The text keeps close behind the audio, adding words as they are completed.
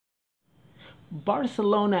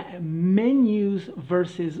Barcelona menus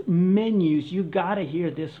versus menus. You gotta hear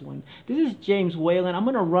this one. This is James Whalen. I'm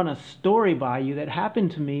gonna run a story by you that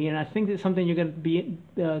happened to me, and I think it's something you're gonna be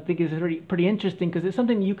think is pretty interesting because it's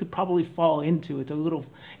something you could probably fall into. It's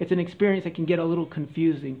an experience that can get a little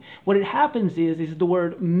confusing. What it happens is the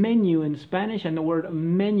word menu in Spanish and the word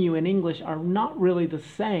menu in English are not really the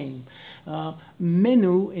same.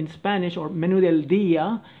 Menu in Spanish, or menú del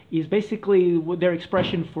día, is basically their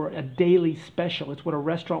expression for a daily special. It's what a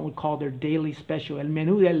restaurant would call their daily special. El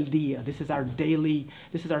menú del día. This is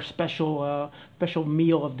our special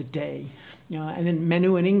meal of the day. And then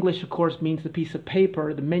menu in English, of course, means the piece of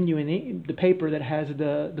paper, the menu in the paper that has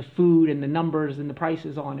the food and the numbers and the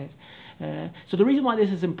prices on it. So the reason why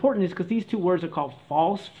this is important is because these two words are called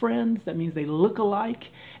false friends. That means they look alike,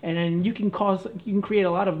 and then you can create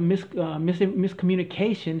a lot of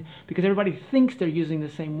miscommunication because everybody thinks they're using the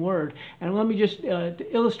same word. And let me just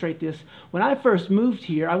to illustrate this. When I first moved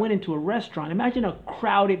here, I went into a restaurant. Imagine a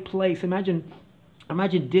crowded place. Imagine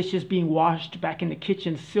dishes being washed back in the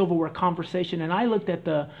kitchen, silverware conversation, and I looked at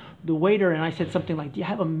the waiter and I said something like, "Do you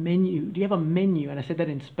have a menu? Do you have a menu?" And I said that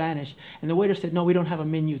in Spanish, and the waiter said, "No, we don't have a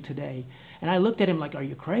menu today." And I looked at him like, "Are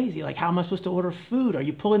you crazy? Like, how am I supposed to order food? Are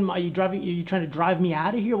you trying to drive me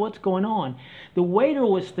out of here? What's going on?" The waiter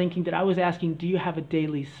was thinking that I was asking, "Do you have a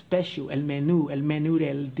daily special? El menú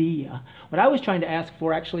del día." What I was trying to ask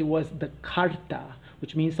for actually was the carta,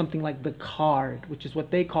 which means something like the card, which is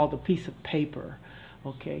what they call the piece of paper.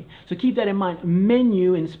 Okay, so keep that in mind.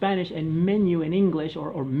 Menu in Spanish and menu in English,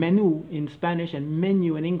 or menu in Spanish and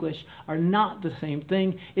menu in English, are not the same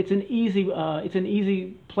thing. It's an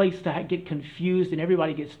easy place to get confused, and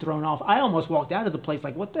everybody gets thrown off. I almost walked out of the place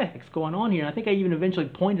like, what the heck's going on here? And I think I even eventually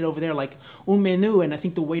pointed over there like un menú, and I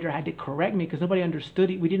think the waiter had to correct me because nobody understood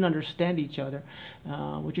it. We didn't understand each other.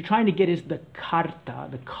 What you're trying to get is the carta,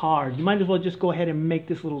 the card. You might as well just go ahead and make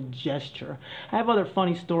this little gesture. I have other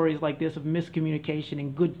funny stories like this of miscommunication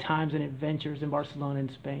and good times and adventures in Barcelona and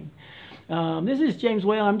Spain. This is James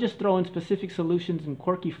Whale. I'm just throwing specific solutions and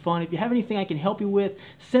quirky fun. If you have anything I can help you with,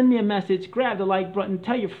 send me a message, grab the like button,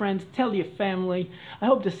 tell your friends, tell your family. I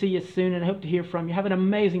hope to see you soon, and I hope to hear from you. Have an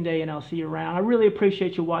amazing day, and I'll see you around. I really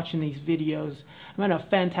appreciate you watching these videos. I'm having a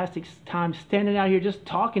fantastic time standing out here just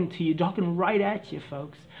talking to you, talking right at you,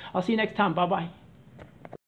 folks. I'll see you next time. Bye-bye.